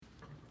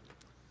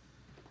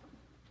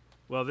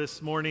Well,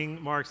 this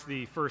morning marks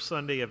the first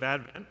Sunday of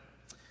Advent,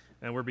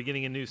 and we're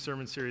beginning a new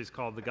sermon series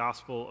called The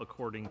Gospel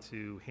According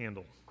to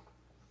Handel.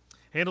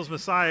 Handel's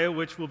Messiah,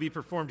 which will be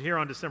performed here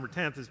on December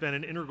 10th, has been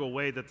an integral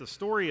way that the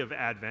story of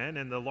Advent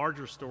and the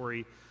larger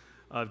story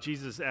of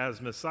Jesus as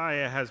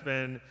Messiah has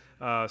been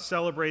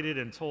celebrated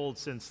and told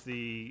since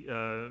the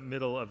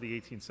middle of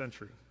the 18th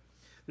century.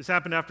 This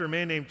happened after a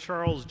man named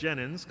Charles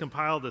Jennens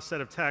compiled a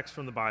set of texts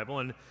from the Bible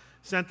and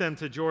sent them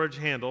to George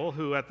Handel,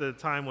 who at the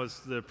time was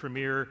the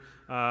premier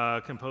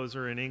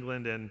composer in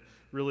England and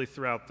really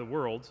throughout the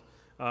world.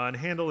 And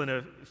Handel, in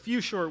a few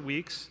short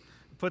weeks,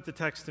 put the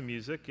text to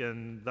music,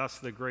 and thus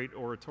the great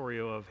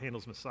oratorio of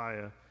Handel's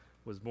Messiah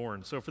was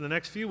born. So for the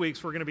next few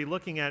weeks, we're going to be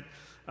looking at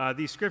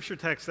these scripture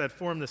texts that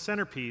form the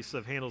centerpiece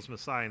of Handel's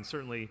Messiah, and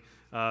certainly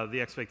the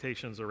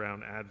expectations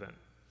around Advent.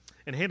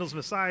 And Handel's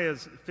Messiah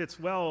fits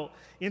well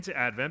into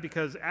Advent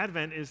because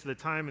Advent is the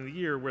time of the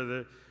year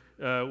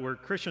where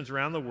Christians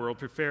around the world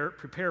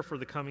prepare for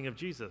the coming of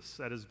Jesus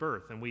at his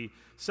birth. And we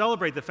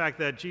celebrate the fact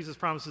that Jesus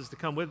promises to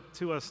come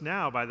to us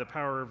now by the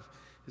power of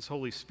his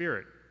Holy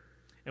Spirit.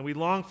 And we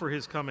long for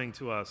his coming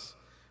to us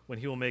when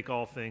he will make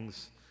all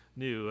things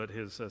new at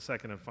his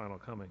second and final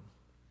coming.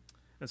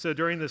 And so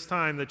during this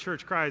time, the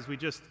church cries, we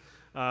just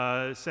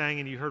sang,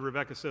 and you heard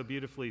Rebecca so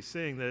beautifully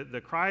sing,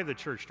 the cry of the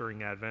church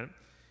during Advent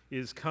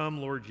is, "Come,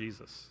 Lord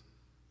Jesus."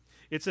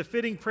 It's a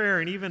fitting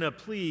prayer and even a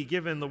plea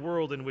given the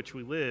world in which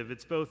we live.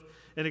 It's both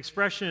an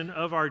expression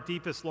of our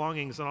deepest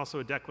longings and also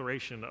a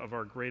declaration of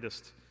our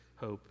greatest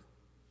hope.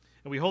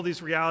 And we hold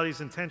these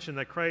realities in tension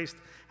that Christ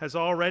has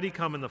already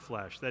come in the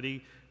flesh, that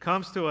he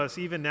comes to us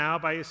even now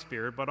by his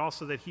Spirit, but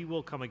also that he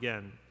will come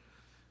again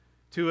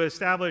to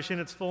establish in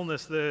its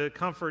fullness the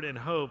comfort and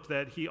hope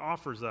that he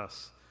offers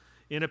us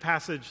in a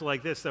passage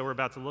like this that we're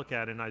about to look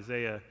at in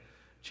Isaiah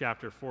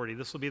chapter 40.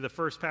 This will be the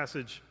first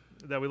passage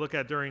that we look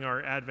at during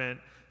our Advent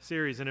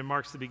series, and it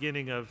marks the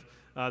beginning of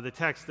the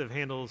text of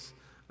Handel's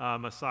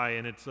Messiah,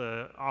 and it's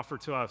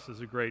offered to us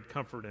as a great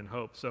comfort and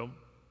hope. So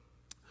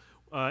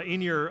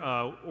in your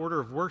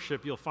order of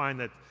worship, you'll find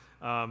that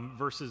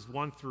verses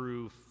 1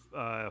 through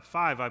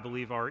 5, I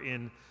believe,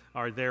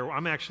 are there.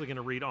 I'm actually going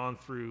to read on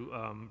through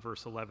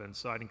verse 11,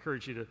 so I'd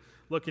encourage you to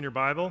look in your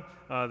Bible.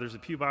 There's a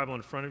pew Bible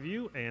in front of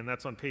you, and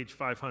that's on page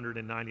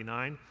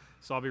 599.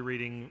 So I'll be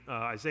reading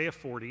Isaiah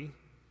 40,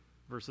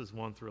 verses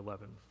 1 through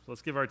 11. So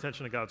let's give our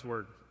attention to God's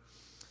word.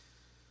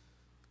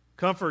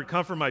 Comfort,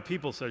 comfort my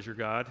people, says your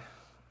God.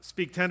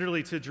 Speak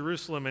tenderly to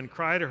Jerusalem and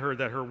cry to her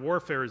that her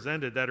warfare is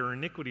ended, that her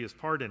iniquity is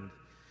pardoned,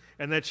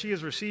 and that she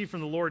has received from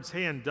the Lord's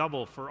hand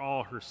double for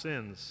all her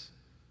sins.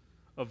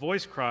 A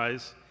voice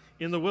cries,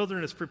 "In the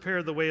wilderness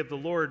prepare the way of the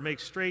Lord, make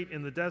straight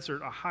in the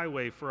desert a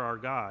highway for our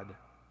God.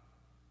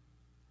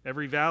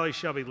 Every valley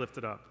shall be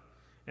lifted up,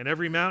 and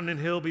every mountain and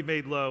hill be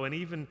made low, and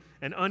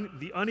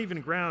the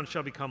uneven ground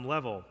shall become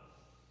level,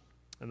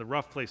 and the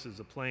rough places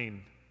a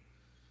plain.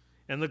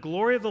 And the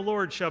glory of the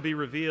Lord shall be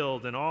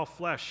revealed, and all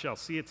flesh shall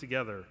see it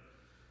together,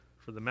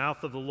 for the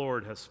mouth of the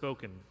Lord has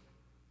spoken."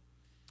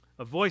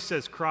 A voice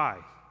says,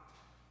 "Cry."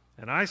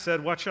 And I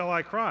said, "What shall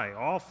I cry?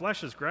 All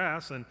flesh is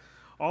grass, and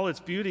all its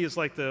beauty is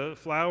like the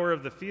flower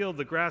of the field.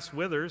 The grass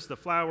withers, the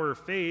flower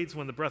fades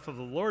when the breath of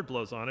the Lord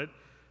blows on it.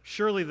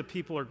 Surely the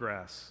people are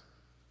grass.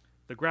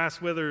 The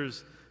grass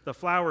withers, the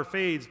flower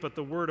fades, but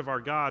the word of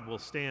our God will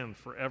stand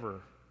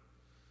forever.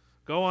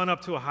 Go on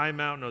up to a high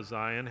mountain, O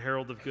Zion,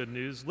 herald of good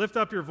news. Lift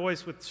up your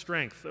voice with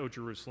strength, O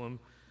Jerusalem,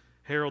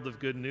 herald of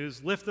good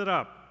news. Lift it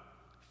up.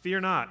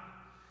 Fear not.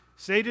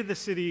 Say to the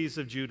cities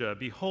of Judah,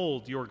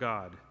 behold your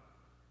God.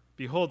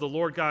 Behold, the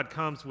Lord God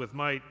comes with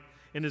might,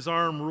 and his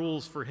arm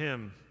rules for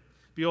him.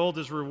 Behold,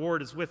 his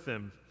reward is with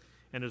him,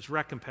 and his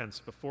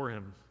recompense before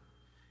him.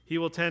 He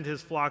will tend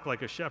his flock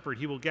like a shepherd.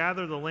 He will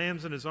gather the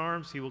lambs in his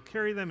arms. He will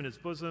carry them in his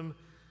bosom,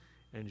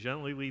 and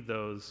gently lead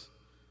those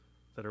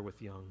that are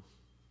with young.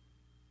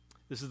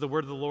 This is the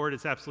word of the Lord.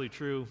 It's absolutely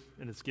true,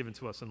 and it's given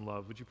to us in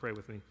love. Would you pray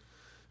with me?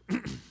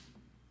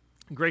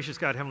 Gracious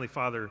God, Heavenly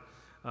Father,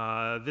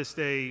 this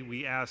day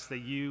we ask that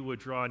you would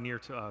draw near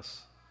to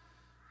us,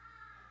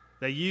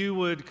 that you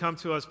would come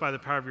to us by the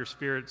power of your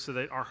Spirit so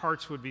that our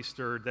hearts would be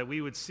stirred, that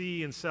we would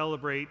see and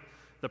celebrate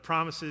the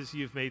promises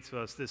you've made to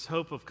us, this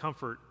hope of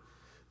comfort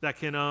that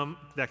can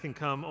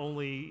come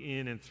only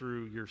in and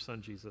through your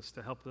Son, Jesus,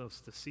 to help us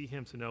to see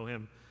him, to know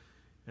him,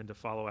 and to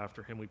follow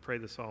after him. We pray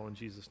this all in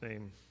Jesus'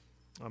 name.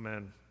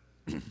 Amen.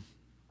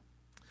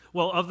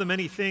 Well, of the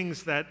many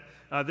things that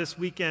this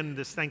weekend,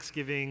 this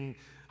Thanksgiving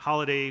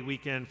holiday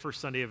weekend, first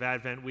Sunday of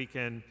Advent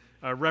weekend,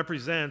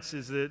 represents,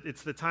 is that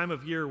it's the time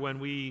of year when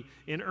we,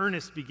 in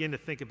earnest, begin to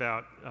think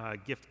about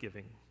gift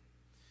giving.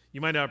 You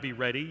might not be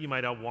ready, you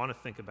might not want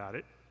to think about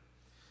it,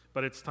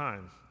 but it's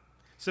time.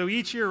 So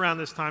each year around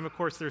this time, of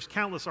course, there's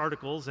countless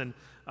articles and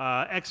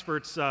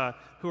experts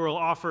who will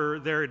offer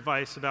their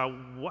advice about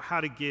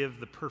how to give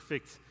the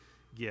perfect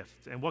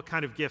gift and what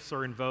kind of gifts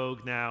are in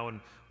vogue now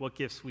and what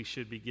gifts we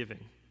should be giving.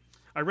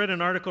 I read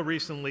an article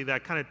recently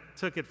that kind of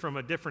took it from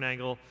a different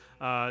angle,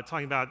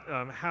 talking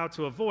about how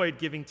to avoid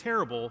giving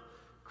terrible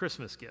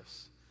Christmas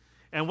gifts.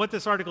 And what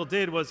this article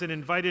did was it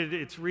invited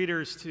its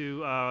readers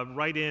to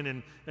write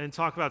in and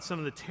talk about some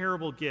of the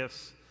terrible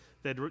gifts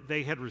that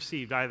they had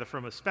received, either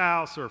from a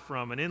spouse or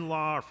from an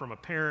in-law or from a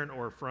parent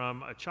or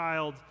from a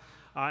child.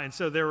 And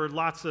so there were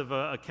lots of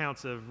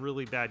accounts of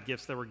really bad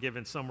gifts that were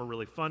given. Some were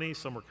really funny,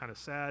 some were kind of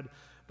sad.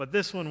 But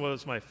this one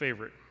was my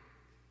favorite.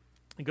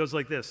 It goes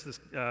like this.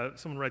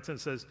 Someone writes in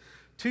and says,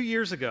 2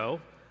 years ago,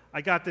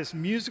 I got this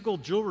musical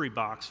jewelry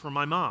box from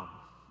my mom.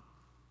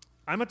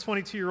 I'm a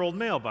 22-year-old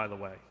male, by the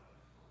way.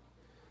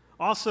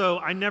 Also,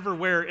 I never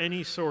wear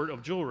any sort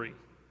of jewelry.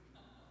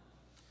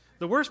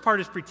 The worst part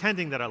is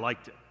pretending that I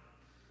liked it.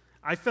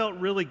 I felt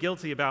really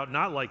guilty about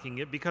not liking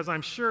it because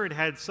I'm sure it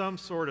had some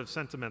sort of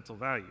sentimental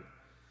value.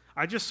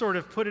 I just sort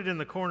of put it in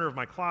the corner of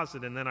my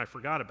closet and then I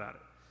forgot about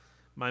it.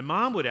 My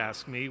mom would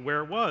ask me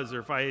where it was or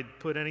if I had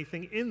put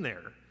anything in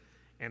there.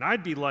 And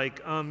I'd be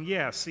like,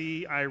 yeah,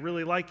 see, I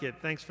really like it.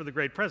 Thanks for the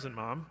great present,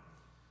 Mom.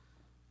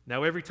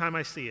 Now every time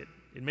I see it,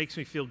 it makes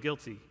me feel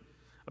guilty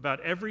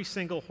about every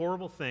single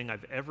horrible thing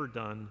I've ever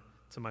done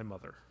to my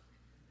mother.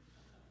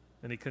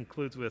 And he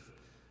concludes with,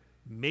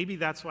 maybe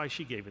that's why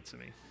she gave it to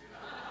me.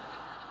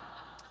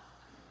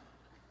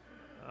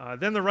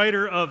 Then the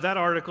writer of that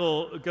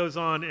article goes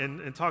on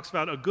and talks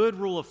about a good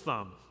rule of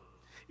thumb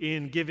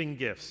in giving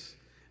gifts,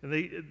 and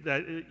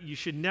that you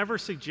should never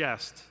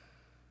suggest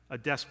a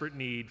desperate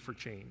need for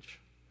change.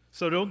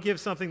 So don't give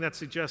something that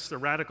suggests a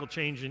radical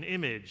change in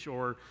image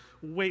or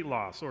weight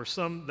loss or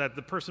that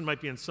the person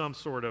might be in some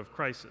sort of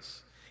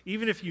crisis.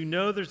 Even if you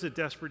know there's a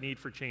desperate need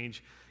for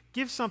change,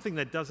 give something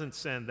that doesn't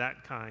send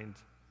that kind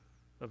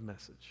of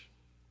message.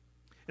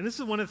 And this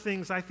is one of the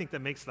things I think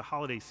that makes the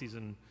holiday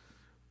season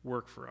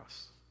work for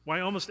us.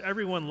 Why almost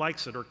everyone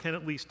likes it or can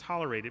at least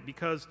tolerate it,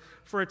 because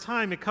for a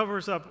time it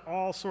covers up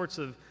all sorts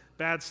of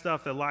bad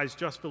stuff that lies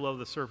just below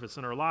the surface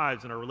in our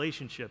lives, in our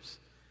relationships,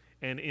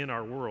 and in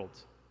our world.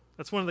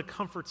 That's one of the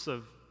comforts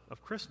of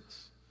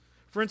Christmas.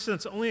 For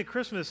instance, only at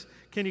Christmas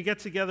can you get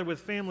together with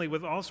family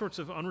with all sorts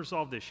of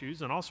unresolved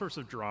issues and all sorts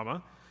of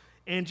drama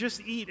and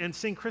just eat and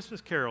sing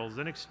Christmas carols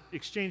and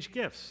exchange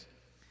gifts.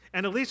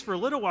 And at least for a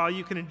little while,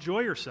 you can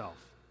enjoy yourself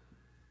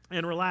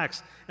and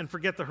relax and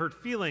forget the hurt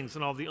feelings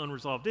and all the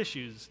unresolved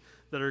issues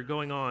that are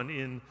going on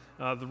in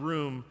the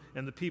room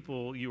and the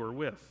people you are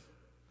with.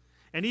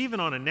 And even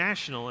on a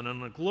national and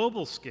on a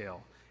global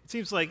scale, it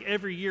seems like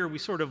every year we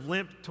sort of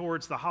limp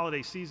towards the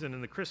holiday season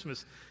and the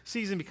Christmas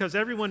season because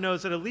everyone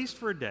knows that at least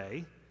for a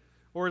day,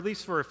 or at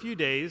least for a few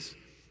days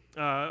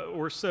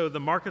or so, the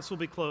markets will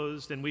be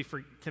closed and we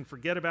can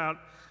forget about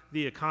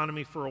the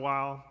economy for a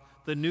while.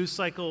 The news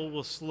cycle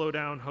will slow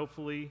down,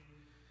 hopefully,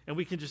 and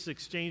we can just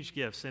exchange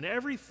gifts and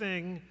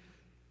everything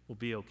will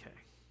be okay.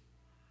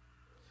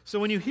 So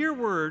when you hear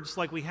words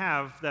like we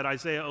have that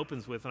Isaiah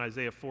opens with in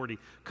Isaiah 40,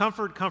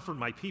 comfort, comfort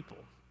my people,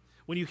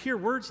 when you hear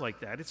words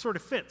like that, it sort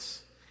of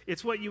fits.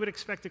 It's what you would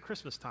expect at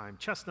Christmas time.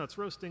 Chestnuts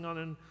roasting on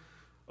an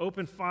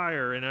open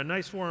fire and a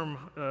nice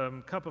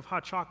warm cup of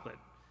hot chocolate.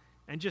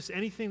 And just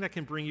anything that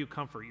can bring you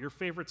comfort, your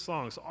favorite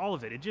songs, all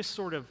of it. It just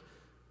sort of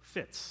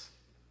fits.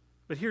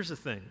 But here's the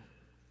thing.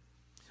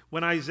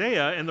 When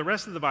Isaiah and the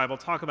rest of the Bible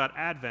talk about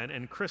Advent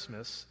and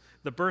Christmas,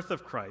 the birth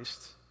of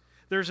Christ,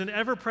 there's an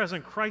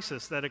ever-present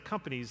crisis that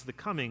accompanies the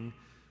coming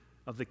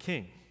of the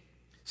King.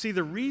 See,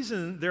 the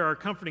reason there are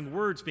comforting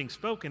words being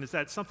spoken is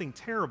that something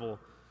terrible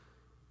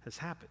has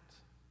happened.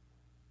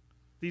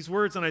 These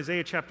words in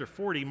Isaiah chapter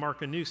 40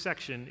 mark a new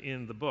section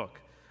in the book.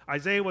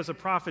 Isaiah was a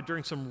prophet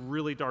during some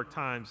really dark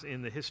times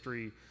in the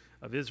history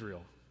of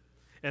Israel.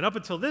 And up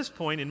until this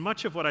point, in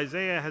much of what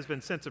Isaiah has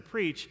been sent to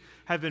preach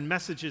have been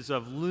messages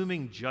of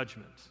looming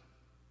judgment.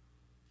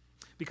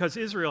 Because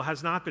Israel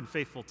has not been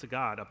faithful to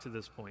God up to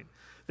this point.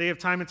 They have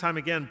time and time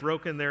again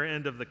broken their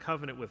end of the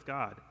covenant with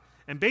God.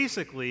 And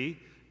basically,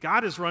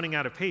 God is running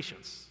out of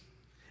patience.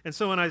 And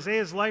so in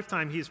Isaiah's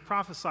lifetime, he's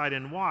prophesied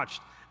and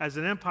watched as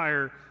an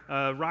empire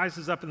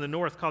rises up in the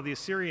north called the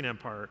Assyrian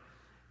Empire.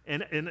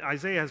 And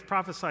Isaiah has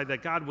prophesied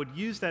that God would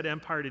use that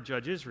empire to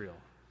judge Israel.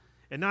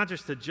 And not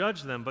just to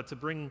judge them, but to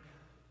bring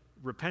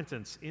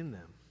repentance in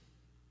them.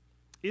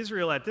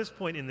 Israel at this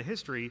point in the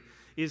history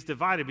is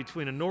divided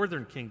between a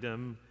northern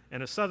kingdom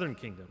and a southern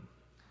kingdom.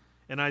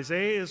 And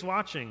Isaiah is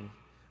watching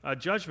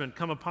judgment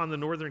come upon the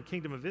northern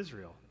kingdom of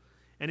Israel.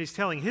 And he's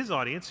telling his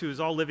audience, who is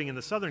all living in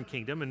the southern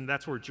kingdom, and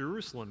that's where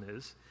Jerusalem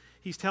is,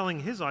 he's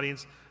telling his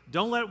audience,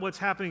 don't let what's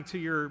happening to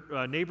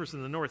your neighbors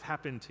in the north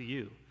happen to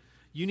you.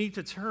 You need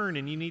to turn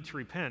and you need to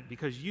repent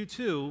because you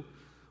too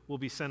will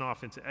be sent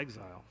off into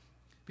exile.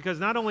 Because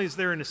not only is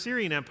there an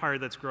Assyrian empire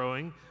that's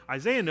growing,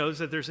 Isaiah knows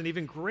that there's an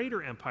even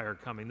greater empire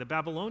coming, the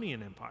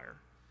Babylonian Empire.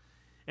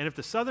 And if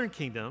the southern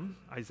kingdom,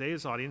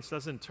 Isaiah's audience,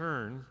 doesn't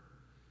turn,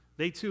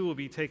 they too will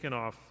be taken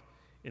off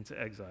into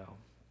exile.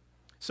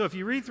 So if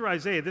you read through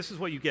Isaiah, this is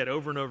what you get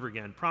over and over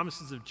again.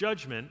 Promises of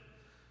judgment,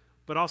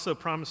 but also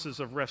promises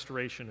of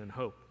restoration and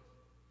hope.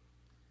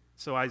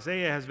 So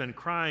Isaiah has been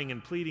crying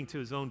and pleading to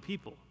his own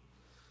people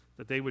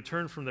that they would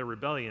turn from their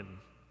rebellion.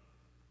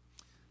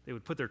 They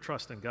would put their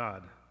trust in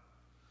God.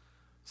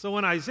 So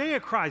when Isaiah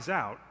cries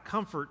out,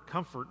 comfort,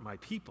 comfort my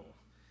people,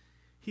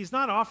 he's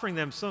not offering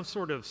them some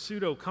sort of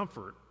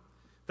pseudo-comfort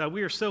that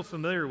we are so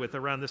familiar with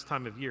around this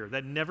time of year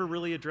that never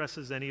really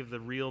addresses any of the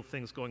real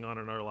things going on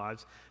in our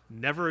lives,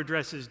 never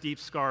addresses deep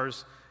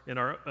scars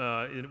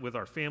with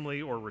our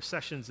family, or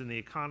recessions in the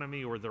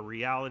economy, or the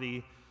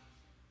reality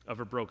of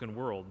a broken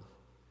world.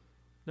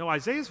 No,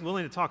 Isaiah is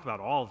willing to talk about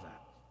all of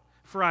that.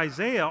 For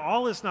Isaiah,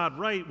 all is not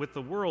right with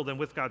the world and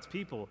with God's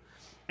people.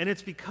 And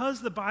it's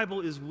because the Bible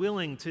is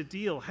willing to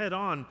deal head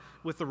on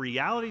with the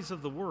realities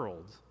of the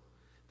world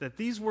that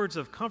these words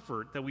of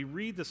comfort that we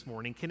read this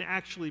morning can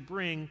actually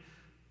bring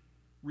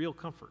real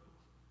comfort.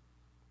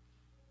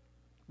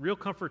 Real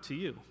comfort to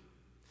you.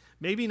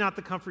 Maybe not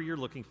the comfort you're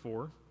looking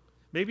for,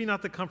 maybe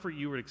not the comfort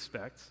you would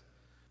expect,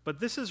 but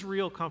this is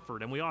real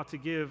comfort, and we ought to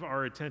give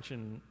our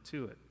attention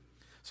to it.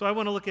 So I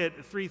want to look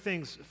at three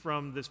things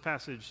from this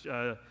passage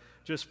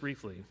just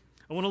briefly.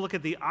 I want to look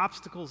at the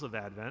obstacles of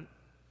Advent,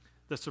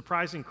 the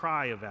surprising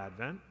cry of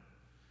Advent,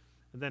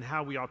 and then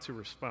how we ought to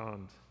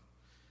respond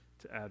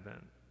to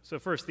Advent. So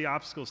first, the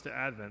obstacles to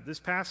Advent. This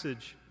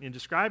passage, in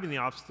describing the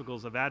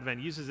obstacles of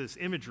Advent, uses this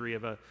imagery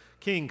of a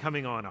king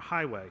coming on a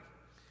highway.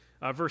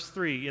 Verse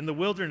 3, "In the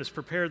wilderness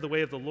prepare the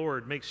way of the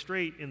Lord, make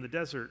straight in the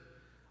desert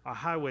a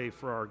highway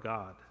for our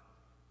God."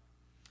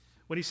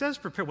 When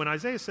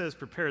Isaiah says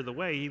prepare the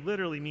way, he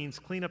literally means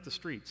clean up the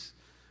streets,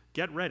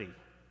 get ready,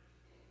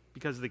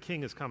 because the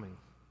king is coming.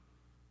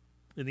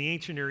 In the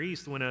ancient Near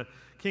East, when a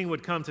king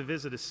would come to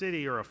visit a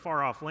city or a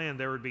far-off land,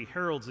 there would be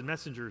heralds and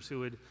messengers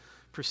who would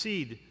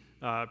precede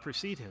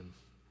him.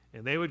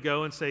 And they would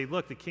go and say,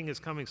 look, the king is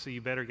coming, so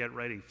you better get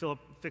ready.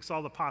 Fix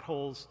all the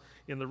potholes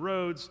in the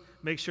roads,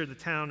 make sure the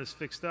town is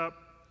fixed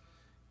up,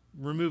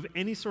 remove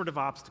any sort of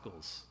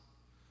obstacles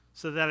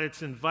so that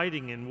it's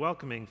inviting and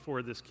welcoming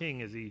for this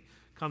king as he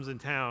comes in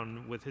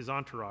town with his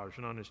entourage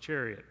and on his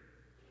chariot.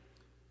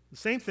 The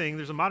same thing,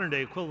 there's a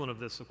modern-day equivalent of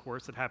this, of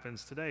course, that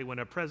happens today. When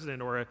a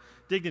president or a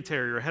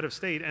dignitary or a head of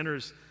state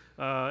enters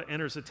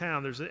a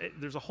town,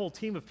 there's a whole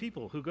team of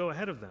people who go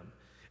ahead of them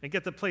and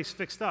get the place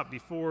fixed up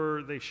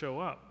before they show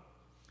up.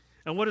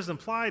 And what is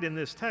implied in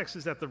this text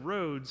is that the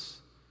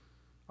roads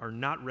are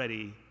not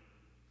ready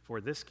for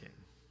this king.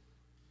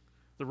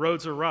 The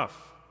roads are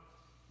rough,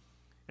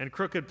 and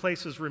crooked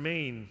places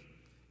remain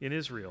in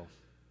Israel.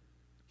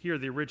 Here,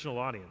 the original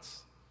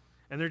audience.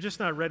 And they're just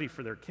not ready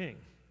for their king.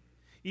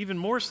 Even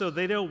more so,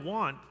 they don't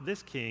want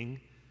this king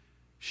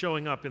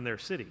showing up in their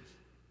city.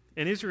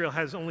 And Israel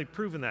has only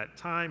proven that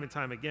time and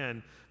time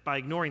again by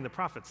ignoring the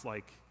prophets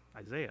like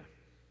Isaiah.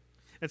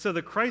 And so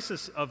the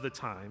crisis of the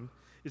time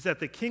is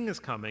that the king is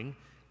coming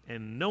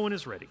and no one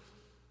is ready.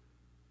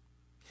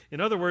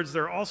 In other words,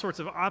 there are all sorts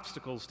of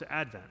obstacles to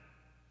Advent.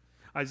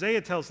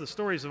 Isaiah tells the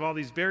stories of all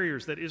these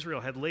barriers that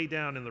Israel had laid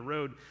down in the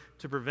road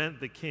to prevent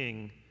the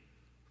king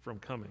from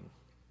coming.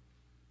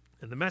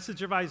 And the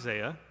message of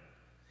Isaiah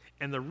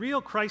and the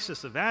real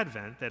crisis of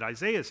Advent that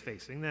Isaiah is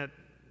facing, that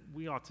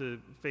we ought to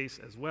face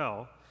as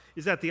well,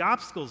 is that the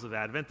obstacles of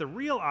Advent, the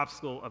real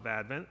obstacle of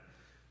Advent,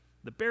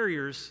 the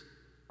barriers,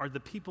 are the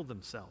people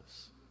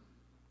themselves.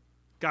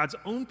 God's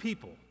own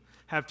people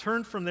have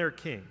turned from their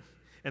king,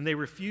 and they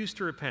refuse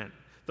to repent.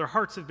 Their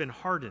hearts have been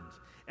hardened,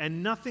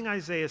 and nothing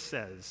Isaiah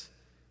says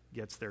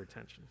gets their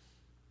attention.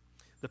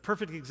 The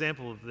perfect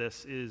example of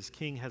this is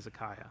King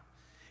Hezekiah.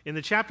 In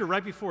the chapter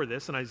right before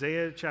this, in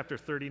Isaiah chapter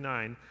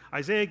 39,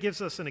 Isaiah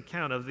gives us an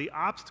account of the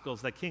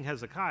obstacles that King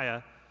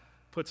Hezekiah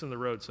puts in the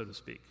road, so to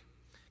speak.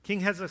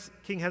 King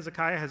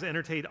Hezekiah has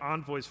entertained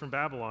envoys from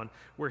Babylon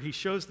where he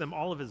shows them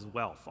all of his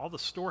wealth, all the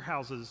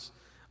storehouses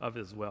of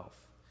his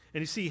wealth.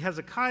 And you see,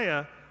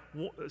 Hezekiah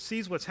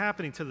sees what's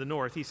happening to the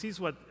north. He sees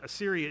what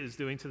Assyria is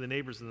doing to the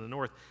neighbors in the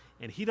north,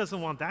 and he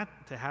doesn't want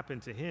that to happen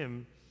to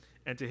him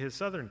and to his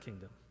southern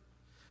kingdom.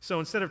 So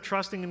instead of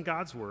trusting in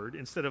God's word,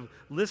 instead of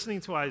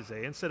listening to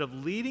Isaiah, instead of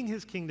leading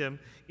his kingdom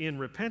in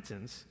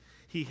repentance,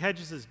 he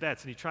hedges his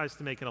bets and he tries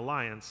to make an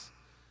alliance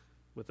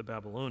with the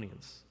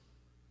Babylonians.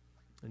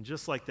 And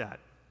just like that,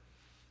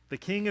 the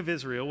king of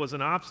Israel was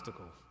an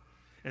obstacle,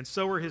 and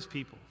so were his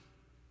people.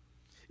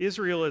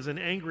 Israel is an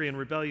angry and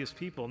rebellious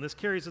people, and this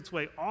carries its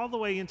way all the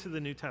way into the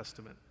New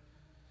Testament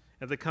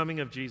at the coming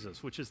of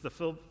Jesus, which is the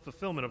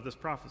fulfillment of this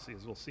prophecy,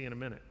 as we'll see in a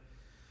minute.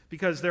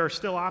 Because there are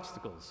still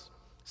obstacles.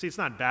 See, it's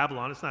not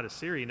Babylon, it's not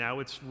Assyria now,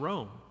 it's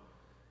Rome.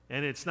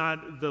 And it's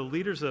not the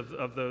leaders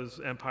of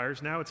those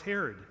empires, now it's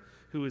Herod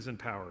who is in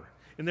power.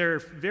 And there are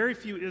very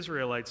few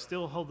Israelites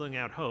still holding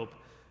out hope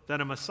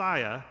that a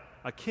Messiah,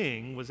 a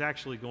king, was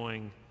actually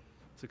going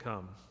to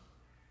come.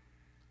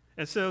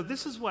 And so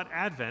this is what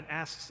Advent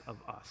asks of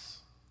us.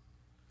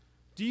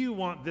 Do you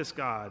want this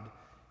God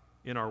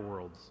in our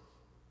world?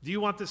 Do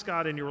you want this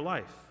God in your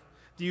life?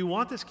 Do you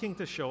want this king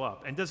to show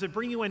up? And does it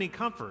bring you any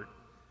comfort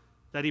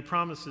that he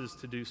promises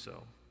to do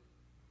so?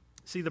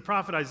 See, the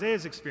prophet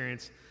Isaiah's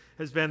experience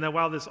has been that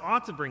while this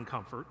ought to bring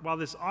comfort, while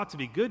this ought to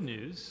be good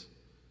news,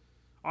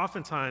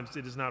 oftentimes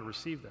it is not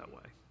received that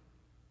way.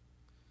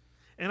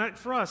 And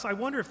for us, I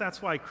wonder if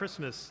that's why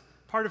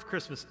part of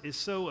Christmas is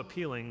so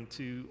appealing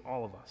to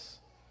all of us.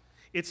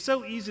 It's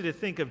so easy to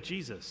think of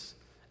Jesus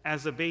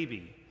as a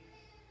baby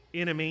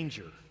in a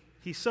manger.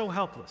 He's so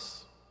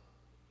helpless.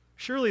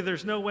 Surely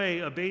there's no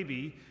way a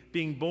baby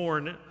being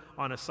born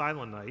on a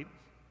silent night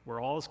where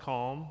all is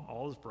calm,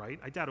 all is bright.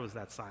 I doubt it was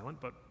that silent,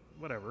 but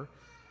whatever.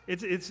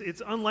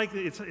 It's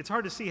unlikely, it's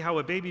hard to see how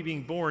a baby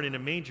being born in a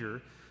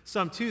manger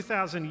some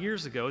 2,000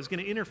 years ago is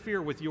going to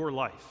interfere with your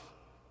life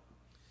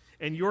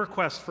and your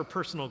quest for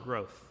personal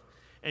growth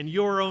and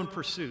your own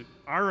pursuit,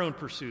 our own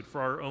pursuit for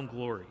our own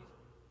glory.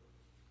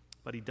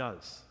 But he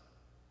does,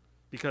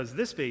 because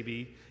this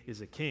baby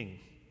is a king,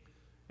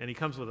 and he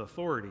comes with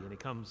authority, and he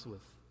comes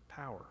with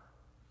power.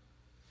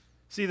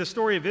 See, the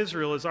story of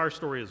Israel is our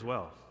story as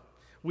well.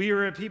 We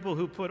are a people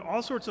who put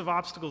all sorts of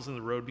obstacles in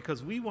the road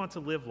because we want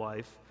to live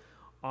life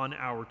on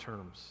our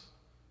terms.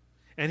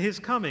 And his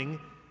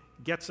coming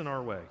gets in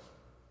our way.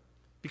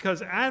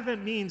 Because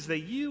Advent means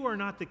that you are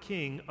not the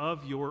king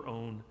of your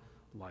own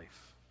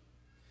life.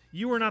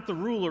 You are not the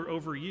ruler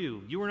over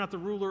you. You are not the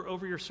ruler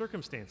over your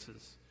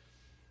circumstances.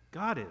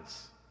 God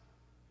is.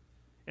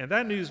 And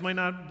that news might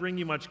not bring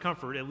you much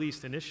comfort, at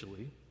least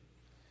initially,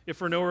 if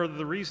for no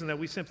other reason that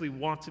we simply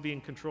want to be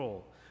in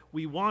control.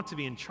 We want to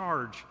be in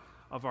charge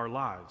of our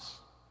lives.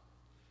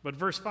 But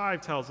verse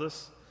 5 tells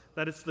us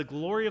that it's the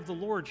glory of the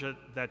Lord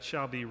that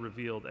shall be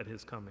revealed at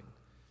his coming.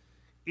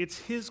 It's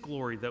his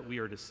glory that we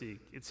are to seek.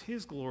 It's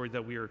his glory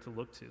that we are to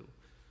look to,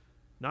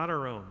 not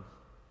our own.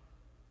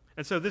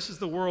 And so this is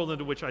the world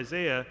into which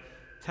Isaiah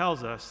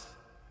tells us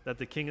that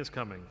the king is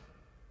coming.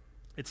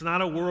 It's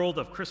not a world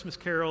of Christmas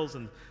carols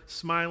and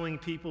smiling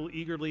people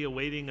eagerly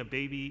awaiting a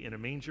baby in a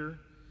manger.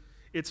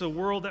 It's a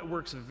world that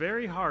works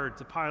very hard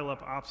to pile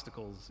up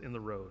obstacles in the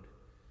road.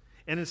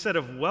 And instead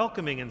of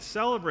welcoming and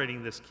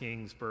celebrating this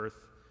king's birth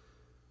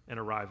and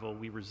arrival,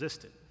 we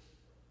resist it.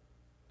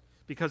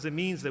 Because it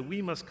means that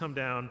we must come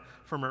down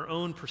from our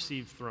own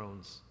perceived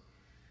thrones.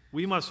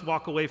 We must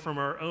walk away from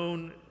our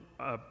own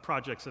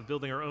projects of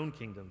building our own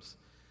kingdoms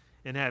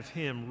and have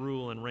him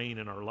rule and reign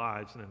in our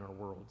lives and in our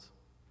worlds.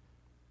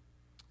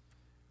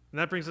 And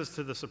that brings us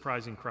to the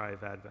surprising cry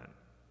of Advent.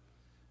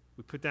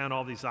 We put down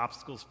all these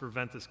obstacles to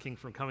prevent this king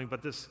from coming,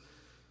 but this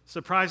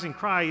surprising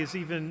cry is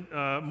even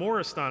more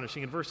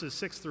astonishing in verses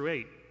 6 through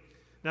 8.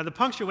 Now, the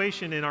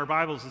punctuation in our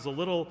Bibles is a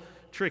little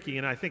tricky,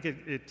 and I think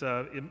it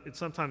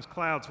sometimes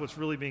clouds what's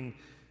really being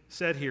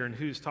said here and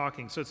who's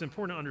talking. So it's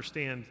important to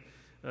understand,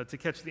 to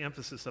catch the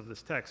emphasis of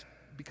this text,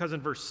 because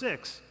in verse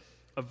 6,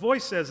 a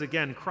voice says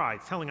again, cry,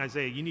 telling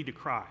Isaiah, you need to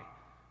cry.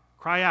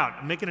 Cry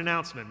out, make an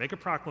announcement, make a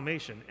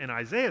proclamation. And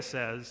Isaiah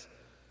says,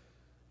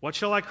 what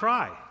shall I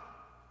cry?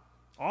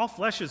 All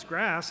flesh is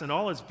grass, and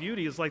all its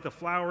beauty is like the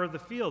flower of the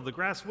field. The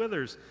grass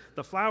withers,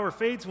 the flower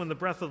fades when the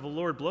breath of the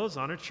Lord blows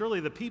on it. Surely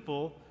the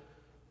people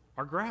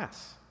are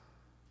grass.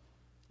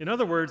 In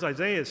other words,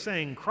 Isaiah is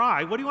saying,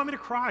 cry. What do you want me to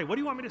cry? What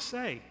do you want me to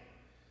say?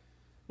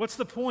 What's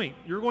the point?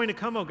 You're going to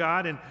come, O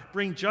God, and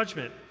bring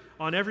judgment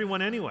on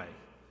everyone anyway.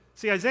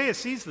 See, Isaiah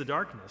sees the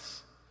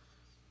darkness.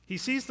 He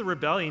sees the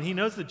rebellion. He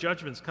knows the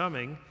judgment's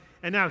coming.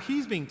 And now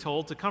he's being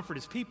told to comfort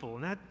his people.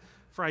 And that,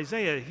 for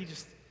Isaiah,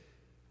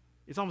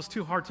 it's almost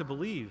too hard to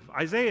believe.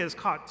 Isaiah is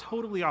caught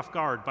totally off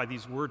guard by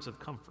these words of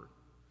comfort.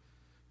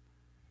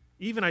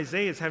 Even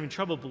Isaiah is having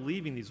trouble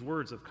believing these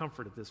words of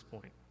comfort at this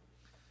point.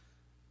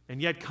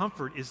 And yet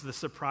comfort is the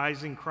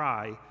surprising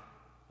cry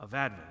of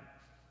Advent.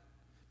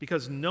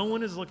 Because no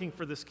one is looking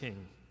for this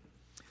king.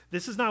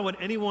 This is not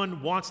what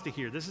anyone wants to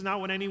hear. This is not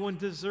what anyone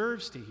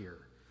deserves to hear.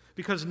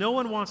 Because no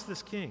one wants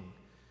this king.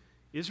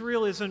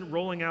 Israel isn't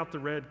rolling out the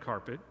red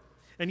carpet.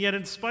 And yet,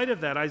 in spite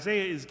of that,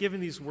 Isaiah is given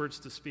these words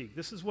to speak.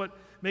 This is what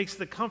makes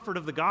the comfort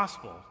of the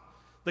gospel,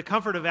 the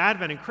comfort of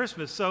Advent and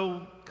Christmas,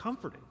 so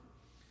comforting.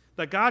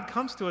 That God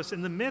comes to us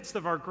in the midst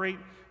of our great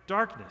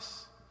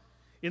darkness,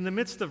 in the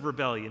midst of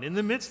rebellion, in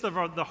the midst of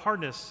the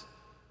hardness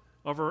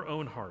of our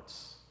own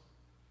hearts.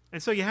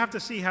 And so you have to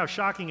see how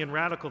shocking and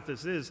radical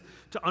this is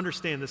to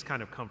understand this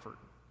kind of comfort.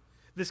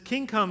 This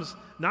king comes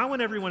not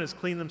when everyone has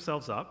cleaned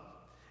themselves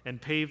up and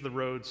paved the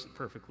roads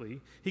perfectly.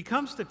 He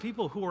comes to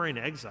people who are in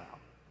exile.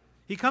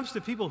 He comes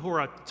to people who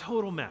are a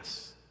total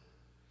mess.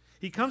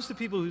 He comes to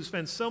people who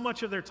spend so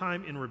much of their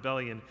time in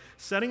rebellion,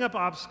 setting up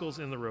obstacles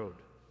in the road,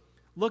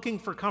 looking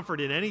for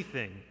comfort in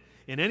anything,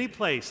 in any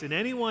place, in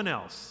anyone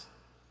else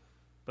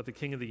but the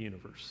King of the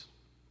universe.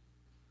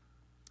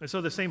 And so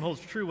the same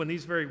holds true when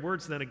these very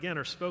words then again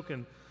are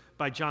spoken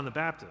by John the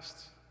Baptist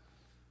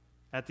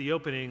at the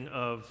opening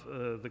of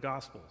the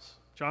Gospels.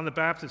 John the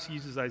Baptist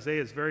uses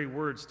Isaiah's very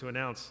words to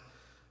announce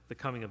the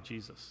coming of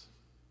Jesus.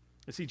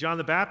 You see, John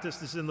the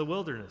Baptist is in the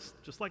wilderness,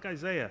 just like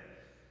Isaiah.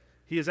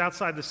 He is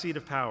outside the seat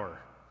of power,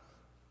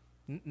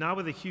 not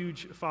with a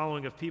huge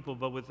following of people,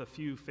 but with a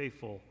few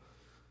faithful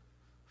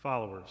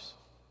followers.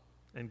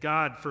 And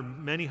God, for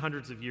many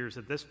hundreds of years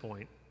at this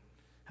point,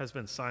 has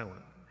been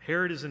silent.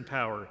 Herod is in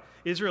power.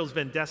 Israel has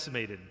been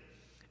decimated.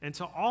 And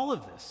to all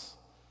of this,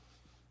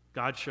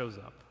 God shows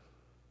up.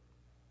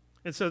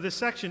 And so this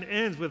section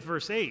ends with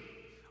verse 8,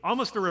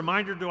 almost a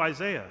reminder to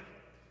Isaiah.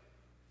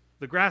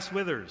 The grass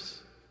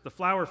withers, the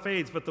flower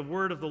fades, but the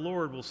word of the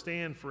Lord will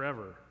stand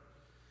forever.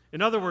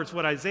 In other words,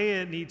 what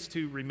Isaiah needs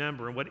to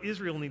remember and what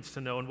Israel needs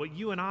to know and what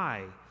you and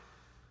I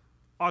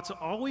ought to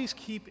always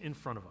keep in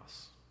front of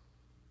us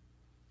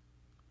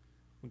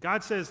When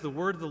God says the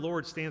word of the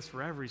Lord stands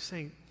forever, he's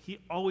saying he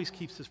always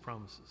keeps his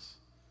promises.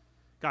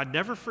 God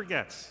never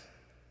forgets,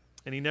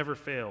 and he never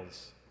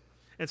fails.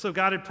 And so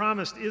God had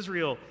promised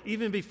Israel,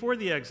 even before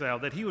the exile,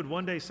 that he would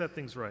one day set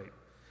things right,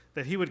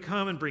 that he would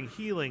come and bring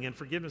healing and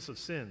forgiveness of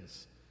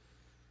sins.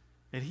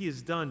 And he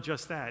has done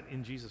just that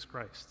in Jesus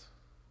Christ.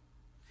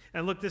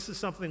 And look, this is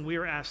something we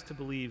are asked to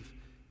believe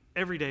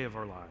every day of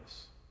our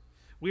lives.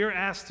 We are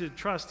asked to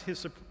trust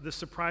the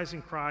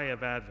surprising cry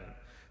of Advent,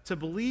 to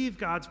believe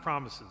God's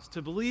promises,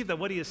 to believe that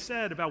what he has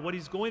said about what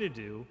he's going to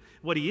do,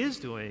 what he is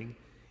doing,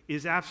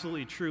 is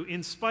absolutely true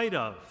in spite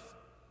of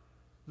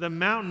the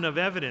mountain of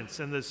evidence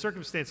and the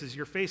circumstances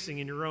you're facing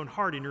in your own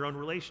heart, in your own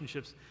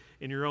relationships,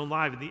 in your own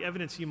life, and the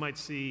evidence you might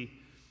see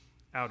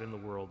out in the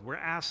world. We're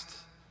asked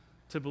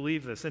to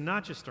believe this, and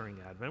not just during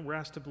Advent. We're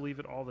asked to believe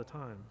it all the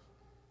time.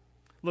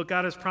 Look,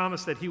 God has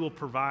promised that he will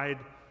provide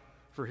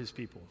for his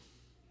people.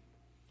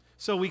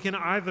 So we can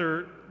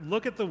either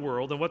look at the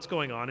world and what's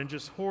going on and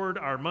just hoard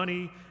our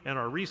money and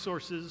our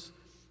resources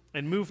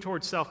and move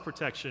towards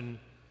self-protection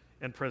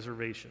and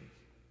preservation.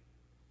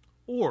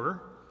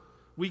 Or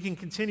we can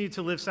continue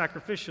to live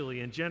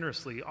sacrificially and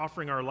generously,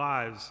 offering our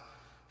lives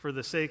for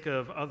the sake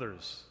of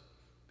others,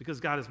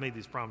 because God has made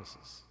these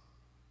promises.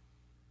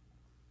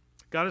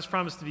 God has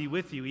promised to be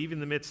with you even in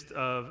the midst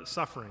of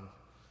suffering.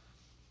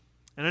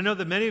 And I know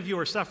that many of you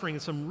are suffering in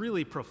some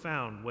really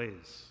profound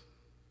ways.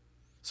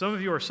 Some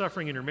of you are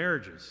suffering in your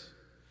marriages.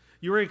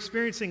 You are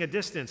experiencing a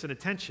distance and a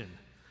tension,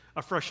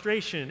 a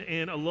frustration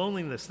and a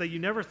loneliness that you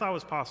never thought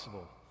was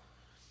possible.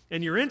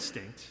 And your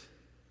instinct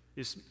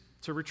is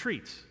to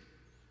retreat,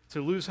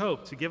 to lose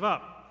hope, to give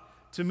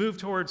up, to move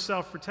towards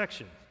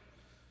self-protection,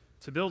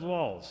 to build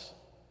walls.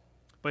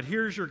 But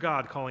here's your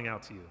God calling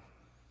out to you,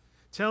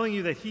 telling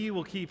you that he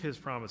will keep his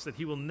promise, that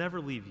he will never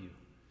leave you,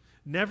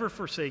 never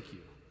forsake you,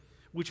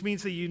 which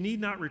means that you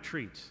need not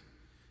retreat.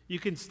 You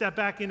can step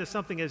back into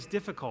something as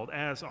difficult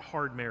as a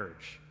hard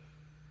marriage,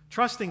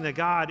 trusting that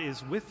God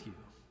is with you.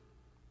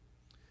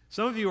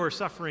 Some of you are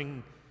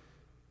suffering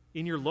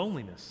in your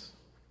loneliness.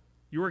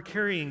 You are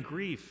carrying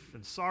grief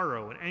and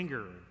sorrow and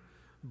anger and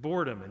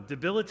boredom and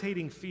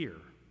debilitating fear.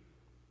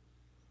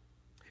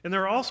 And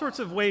there are all sorts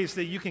of ways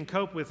that you can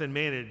cope with and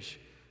manage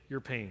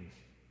your pain.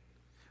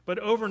 But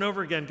over and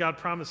over again, God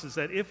promises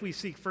that if we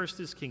seek first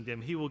his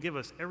kingdom, he will give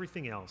us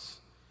everything else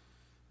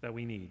that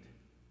we need.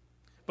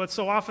 But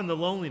so often the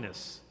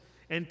loneliness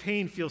and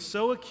pain feel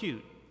so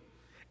acute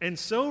and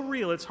so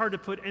real, it's hard to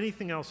put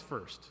anything else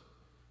first.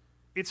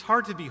 It's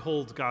hard to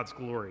behold God's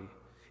glory.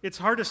 It's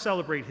hard to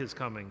celebrate his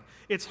coming.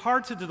 It's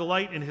hard to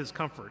delight in his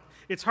comfort.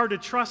 It's hard to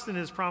trust in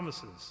his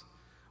promises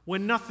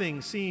when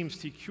nothing seems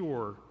to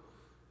cure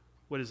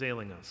what is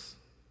ailing us.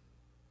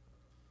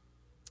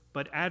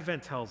 But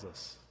Advent tells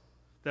us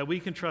that we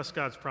can trust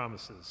God's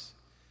promises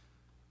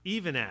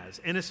even as,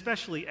 and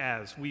especially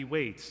as, we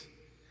wait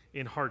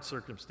in hard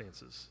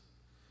circumstances.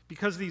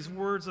 Because these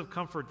words of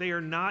comfort, they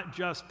are not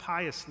just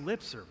pious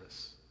lip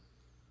service.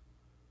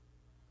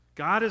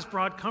 God has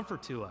brought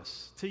comfort to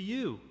us, to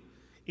you,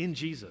 in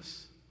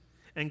Jesus.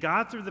 And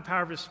God, through the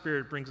power of his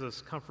Spirit, brings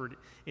us comfort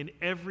in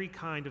every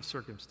kind of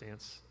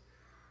circumstance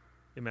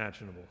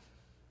imaginable.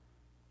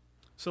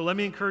 So let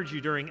me encourage you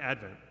during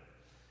Advent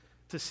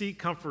to seek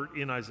comfort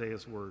in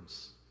Isaiah's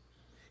words.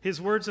 His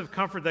words of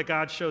comfort that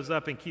God shows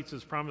up and keeps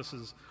his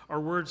promises are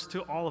words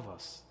to all of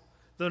us.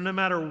 Though no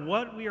matter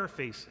what we are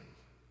facing,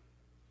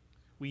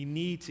 we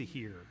need to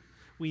hear.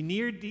 We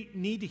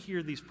need to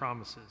hear these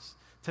promises,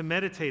 to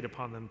meditate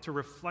upon them, to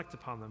reflect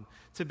upon them,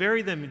 to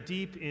bury them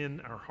deep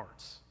in our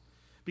hearts.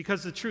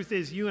 Because the truth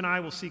is, you and I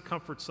will seek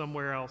comfort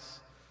somewhere else,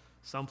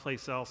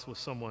 someplace else, with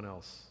someone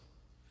else.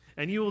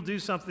 And you will do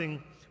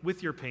something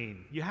with your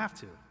pain. You have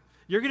to.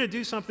 You're going to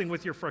do something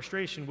with your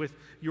frustration, with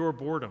your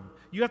boredom.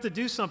 You have to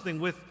do something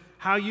with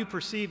how you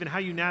perceive and how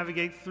you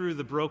navigate through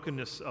the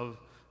brokenness of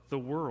the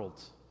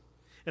world.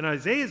 And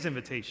Isaiah's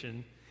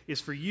invitation is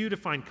for you to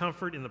find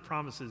comfort in the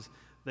promises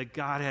that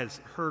God has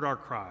heard our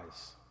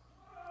cries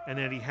and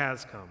that he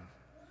has come.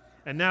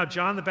 And now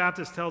John the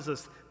Baptist tells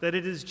us that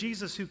it is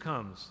Jesus who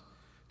comes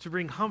to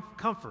bring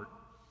comfort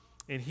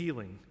and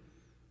healing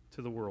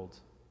to the world.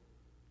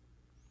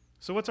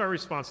 So what's our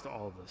response to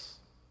all of this?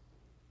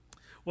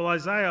 Well,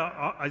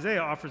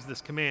 Isaiah offers this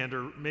command,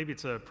 or maybe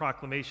it's a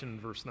proclamation in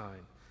verse 9.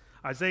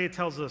 Isaiah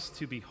tells us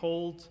to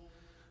behold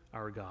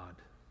our God.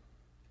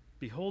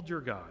 Behold your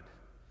God.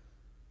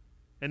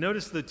 And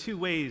notice the two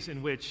ways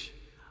in which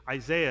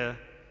Isaiah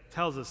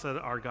tells us that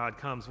our God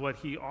comes, what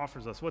he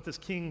offers us,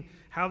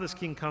 how this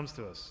king comes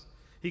to us.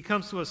 He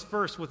comes to us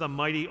first with a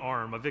mighty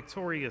arm, a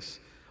victorious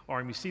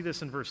arm. You see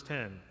this in verse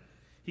 10.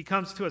 He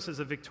comes to us as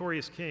a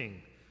victorious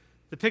king.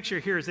 The picture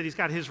here is that he's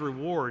got his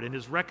reward and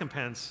his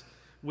recompense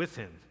with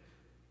him,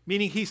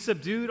 meaning he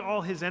subdued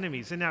all his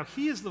enemies, and now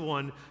he is the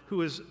one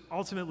who is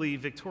ultimately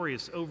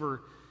victorious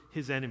over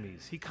his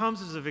enemies. He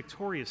comes as a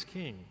victorious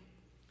king.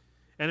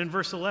 And in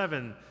verse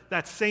 11,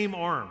 that same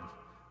arm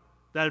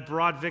that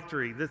brought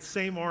victory, that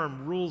same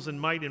arm rules in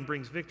might and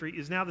brings victory,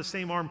 is now the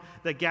same arm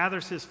that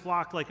gathers his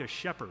flock like a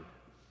shepherd,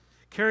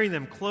 carrying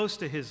them close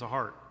to his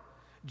heart,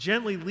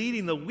 gently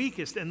leading the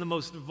weakest and the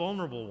most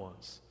vulnerable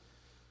ones.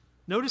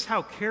 Notice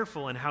how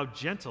careful and how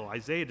gentle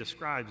Isaiah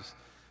describes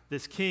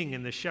this king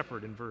and this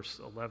shepherd in verse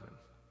 11.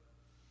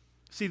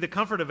 See, the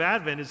comfort of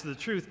Advent is the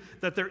truth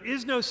that there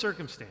is no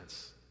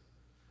circumstance,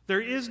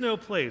 there is no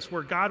place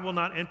where God will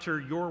not enter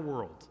your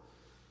world,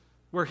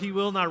 where he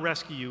will not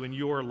rescue you in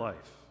your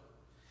life.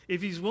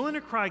 If he's willing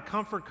to cry,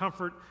 "Comfort,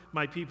 comfort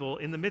my people,"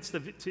 in the midst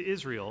of to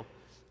Israel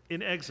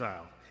in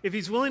exile, if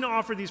he's willing to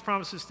offer these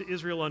promises to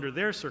Israel under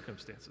their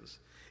circumstances,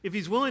 if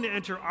he's willing to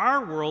enter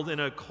our world in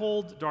a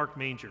cold, dark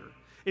manger,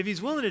 if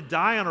he's willing to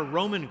die on a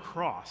Roman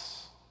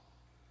cross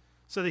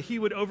so that he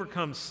would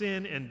overcome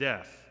sin and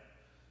death,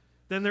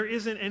 then there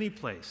isn't any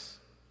place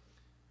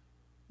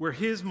where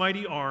his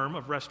mighty arm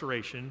of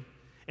restoration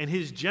and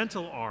his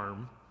gentle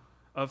arm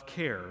of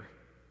care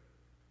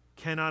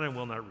cannot and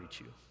will not reach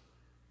you.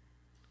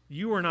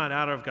 You are not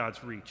out of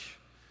God's reach.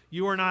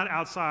 You are not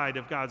outside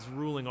of God's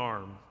ruling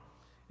arm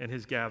and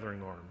his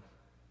gathering arm.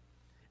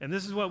 And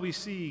this is what we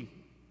see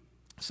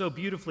so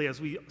beautifully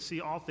as we see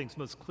all things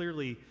most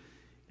clearly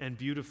and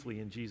beautifully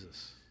in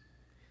Jesus.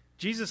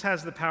 Jesus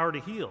has the power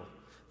to heal,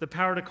 the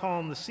power to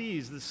calm the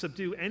seas, to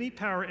subdue any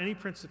power, any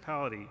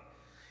principality.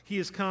 He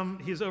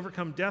has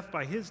overcome death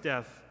by his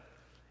death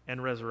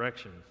and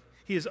resurrection.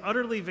 He is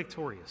utterly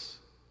victorious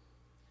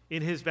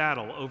in his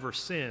battle over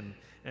sin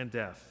and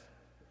death.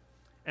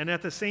 And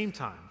at the same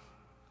time,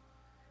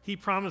 he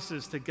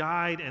promises to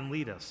guide and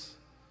lead us,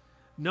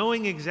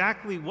 knowing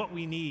exactly what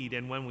we need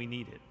and when we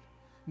need it,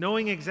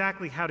 knowing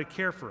exactly how to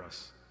care for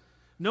us,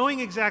 knowing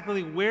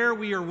exactly where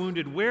we are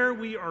wounded, where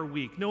we are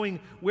weak, knowing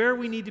where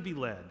we need to be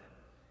led.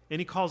 And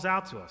he calls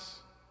out to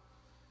us,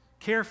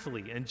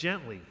 carefully and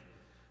gently,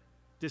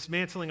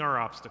 dismantling our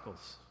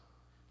obstacles,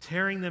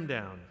 tearing them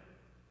down,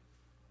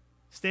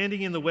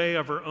 standing in the way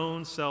of our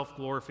own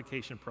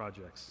self-glorification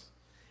projects.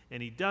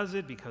 And he does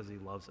it because he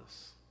loves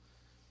us.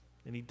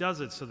 And he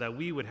does it so that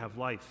we would have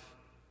life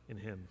in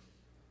him.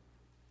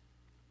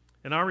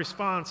 And our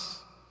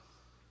response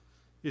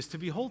is to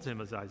behold him,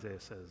 as Isaiah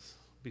says.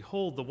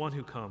 Behold the one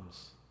who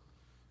comes,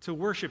 to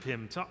worship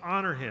him, to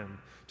honor him,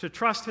 to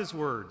trust his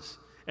words,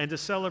 and to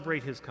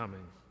celebrate his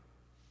coming.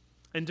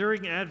 And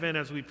during Advent,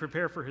 as we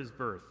prepare for his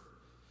birth,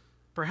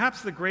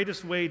 perhaps the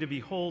greatest way to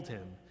behold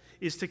him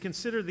is to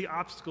consider the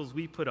obstacles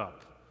we put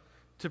up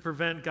to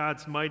prevent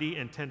God's mighty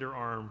and tender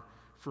arm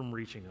from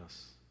reaching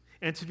us,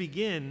 and to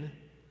begin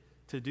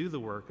to do the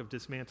work of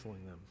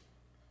dismantling them.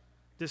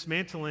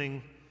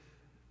 Dismantling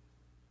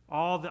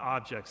all the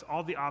objects,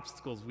 all the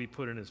obstacles we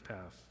put in his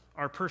path,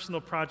 our personal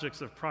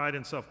projects of pride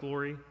and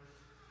self-glory,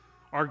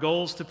 our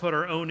goals to put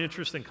our own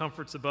interests and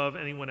comforts above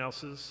anyone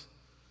else's.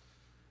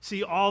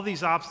 See, all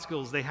these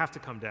obstacles, they have to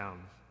come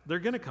down. They're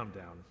going to come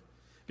down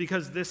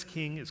because this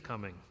king is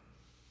coming.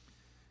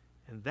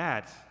 And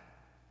that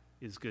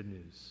is good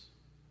news.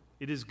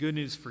 It is good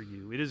news for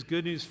you. It is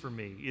good news for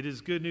me. It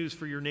is good news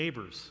for your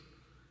neighbors.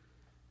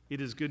 It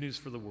is good news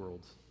for the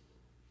world.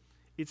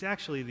 It's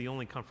actually the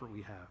only comfort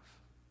we have.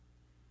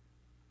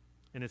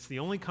 And it's the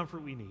only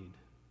comfort we need,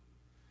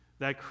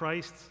 that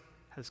Christ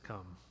has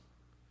come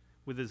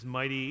with his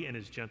mighty and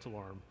his gentle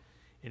arm,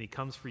 and he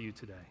comes for you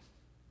today.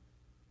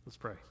 Let's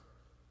pray.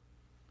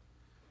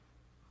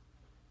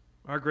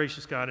 Our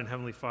gracious God and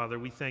Heavenly Father,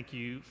 we thank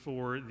you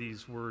for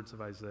these words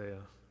of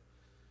Isaiah.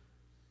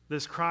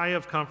 This cry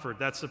of comfort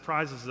that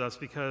surprises us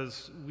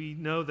because we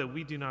know that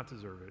we do not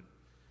deserve it.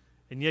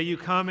 And yet you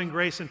come in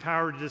grace and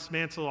power to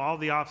dismantle all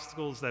the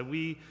obstacles that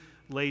we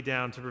lay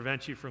down to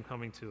prevent you from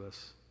coming to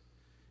us.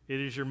 It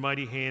is your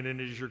mighty hand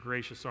and it is your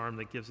gracious arm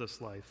that gives us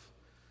life.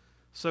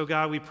 So,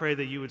 God, we pray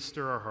that you would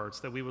stir our hearts,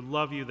 that we would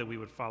love you, that we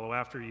would follow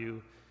after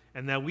you,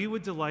 and that we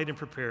would delight and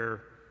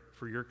prepare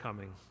for your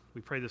coming.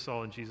 We pray this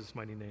all in Jesus'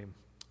 mighty name.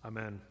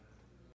 Amen.